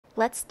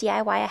Let's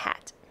DIY a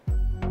hat.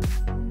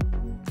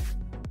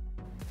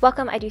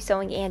 Welcome, I do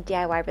sewing and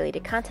DIY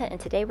related content, and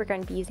today we're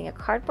going to be using a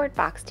cardboard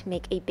box to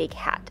make a big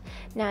hat.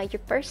 Now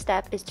your first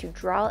step is to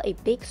draw a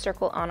big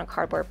circle on a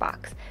cardboard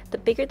box. The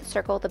bigger the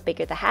circle, the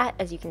bigger the hat.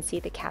 As you can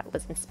see, the cat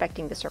was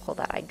inspecting the circle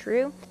that I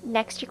drew.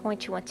 Next, you're going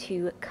to want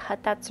to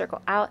cut that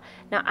circle out.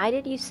 Now I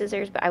did use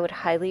scissors, but I would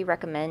highly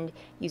recommend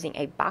using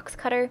a box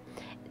cutter,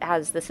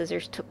 as the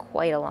scissors took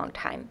quite a long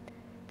time.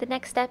 The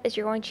next step is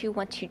you're going to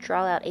want to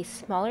draw out a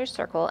smaller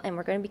circle, and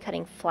we're going to be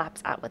cutting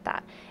flaps out with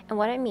that. And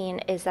what I mean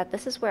is that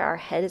this is where our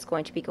head is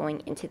going to be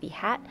going into the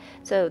hat.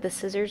 So the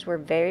scissors were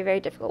very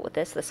difficult with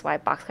this. That's why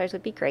box cutters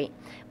would be great.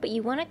 But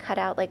you want to cut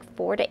out like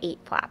 4 to 8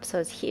 flaps. So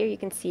as here you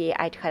can see,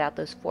 I cut out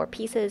those 4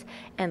 pieces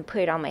and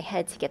put it on my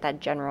head to get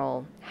that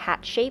general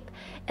hat shape.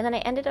 And then I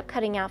ended up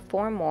cutting out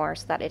 4 more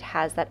so that it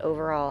has that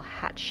overall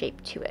hat shape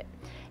to it.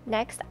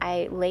 Next,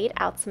 I laid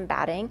out some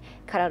batting,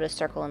 cut out a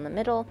circle in the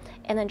middle,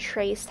 and then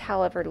traced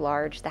however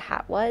large the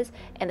hat was,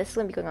 and this is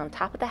going to be going on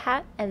top of the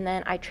hat, and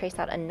then I traced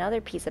out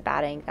another piece of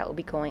batting that will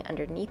be going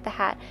underneath the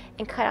hat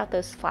and cut out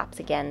those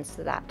flaps again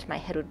so that my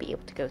head would be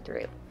able to go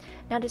through.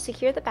 Now to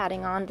secure the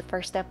batting on, the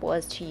first step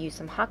was to use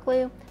some hot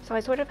glue, so I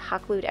sort of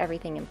hot glued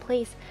everything in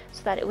place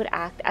so that it would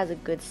act as a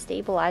good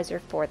stabilizer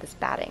for this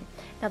batting.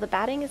 Now the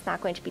batting is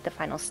not going to be the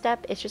final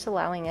step, it's just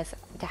allowing us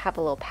to have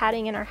a little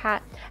padding in our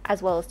hat,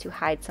 as well as to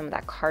hide some of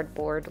that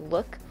cardboard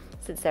look,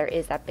 since there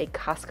is that big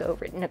Costco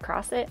written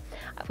across it.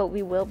 But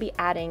we will be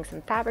adding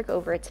some fabric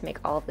over it to make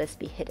all of this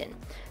be hidden.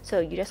 So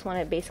you just want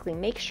to basically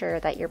make sure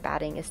that your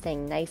batting is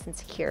staying nice and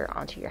secure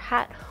onto your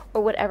hat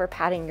or whatever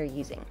padding you're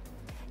using.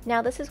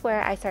 Now this is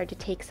where I started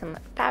to take some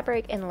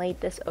fabric and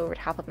laid this over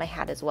top of my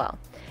hat as well.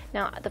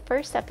 Now the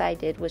first step that I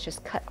did was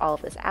just cut all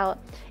of this out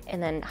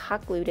and then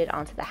hot glued it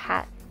onto the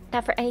hat. Now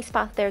for any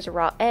spot there's a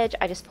raw edge,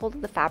 I just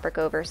folded the fabric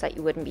over so that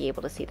you wouldn't be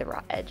able to see the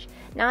raw edge.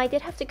 Now I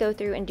did have to go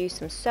through and do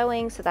some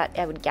sewing so that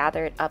I would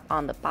gather it up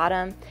on the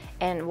bottom,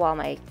 and while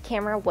my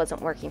camera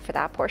wasn't working for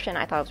that portion,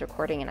 I thought I was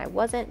recording and I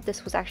wasn't.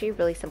 This was actually a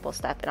really simple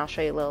step, and I'll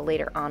show you a little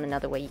later on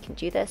another way you can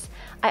do this.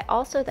 I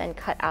also then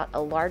cut out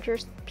a larger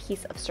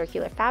piece of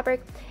circular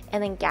fabric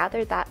and then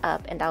gathered that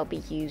up, and that will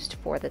be used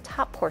for the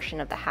top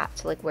portion of the hat,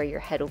 so like where your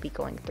head will be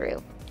going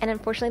through. And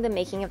unfortunately the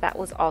making of that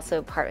was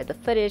also part of the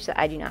footage that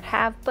I do not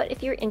have, but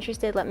if you're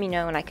interested, let me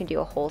know and I can do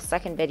a whole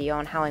second video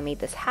on how I made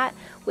this hat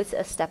with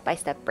a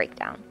step-by-step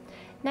breakdown.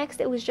 Next,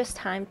 it was just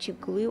time to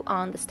glue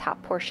on this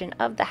top portion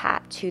of the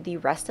hat to the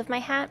rest of my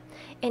hat.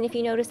 And if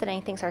you notice that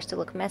anything starts to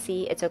look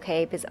messy, it's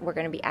okay, because we're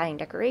going to be adding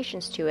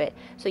decorations to it,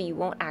 so you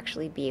won't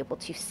actually be able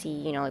to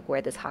see, like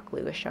where this hot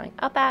glue is showing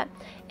up at,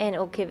 and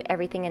it'll give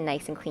everything a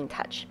nice and clean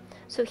touch.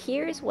 So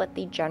here's what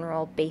the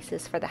general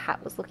basis for the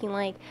hat was looking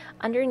like.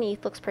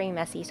 Underneath looks pretty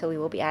messy, so we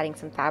will be adding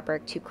some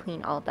fabric to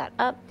clean all of that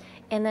up.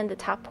 And then the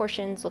top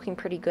portion's looking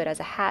pretty good as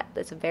a hat.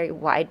 It's a very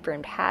wide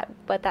brimmed hat,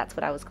 but that's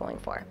what I was going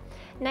for.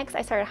 Next,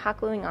 I started hot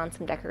gluing on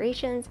some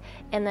decorations,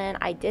 and then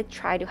I did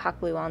try to hot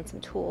glue on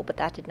some tulle, but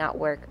that did not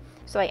work.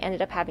 So I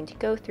ended up having to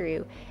go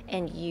through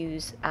and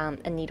use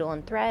a needle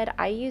and thread.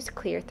 I used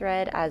clear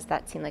thread, as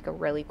that seemed like a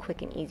really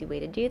quick and easy way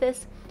to do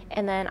this.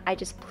 And then I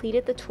just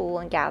pleated the tulle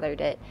and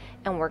gathered it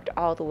and worked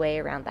all the way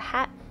around the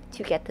hat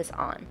to get this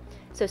on.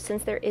 So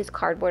since there is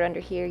cardboard under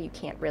here, you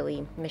can't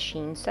really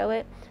machine sew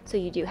it. So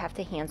you do have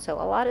to hand sew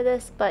a lot of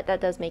this, but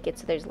that does make it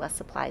so there's less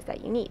supplies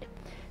that you need.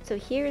 So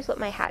here's what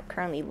my hat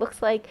currently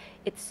looks like.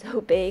 It's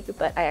so big,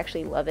 but I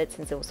actually love it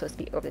since it was supposed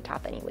to be over the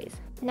top anyways.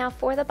 Now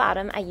for the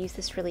bottom, I use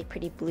this really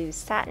pretty blue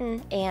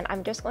satin, and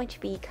I'm just going to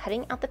be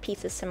cutting out the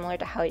pieces similar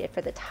to how I did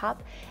for the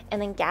top,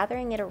 and then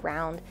gathering it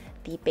around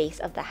the base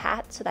of the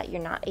hat so that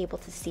you're not able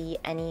to see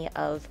any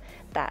of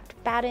that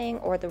batting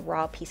or the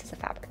raw pieces of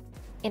fabric.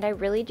 And I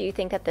really do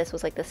think that this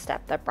was like the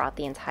step that brought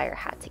the entire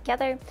hat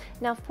together.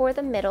 Now for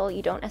the middle,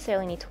 you don't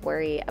necessarily need to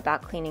worry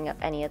about cleaning up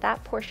any of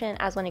that portion,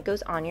 as when it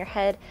goes on your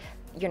head,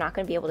 you're not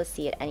going to be able to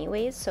see it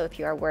anyways. So if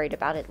you are worried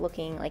about it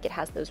looking like it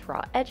has those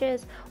raw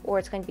edges or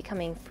it's going to be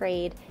becoming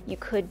frayed, you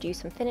could do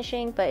some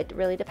finishing, but it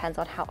really depends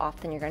on how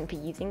often you're going to be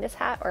using this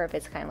hat, or if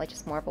it's kind of like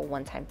just more of a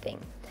one-time thing.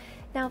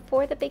 Now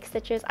for the big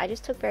stitches, I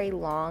just took very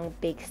long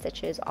big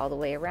stitches all the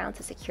way around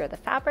to secure the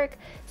fabric,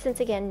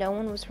 since again no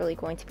one was really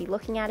going to be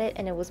looking at it,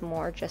 and it was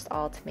more just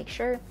all to make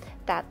sure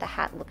that the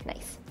hat looked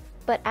nice.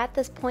 But at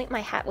this point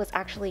my hat was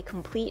actually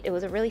complete. It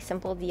was a really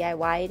simple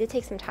DIY. It did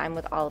take some time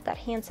with all of that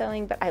hand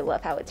sewing, but I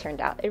love how it turned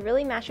out. It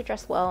really matched the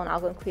dress well, and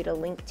I'll include a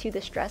link to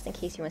this dress in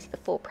case you want to see the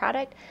full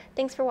product.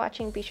 Thanks for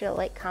watching. Be sure to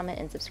like, comment,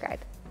 and subscribe.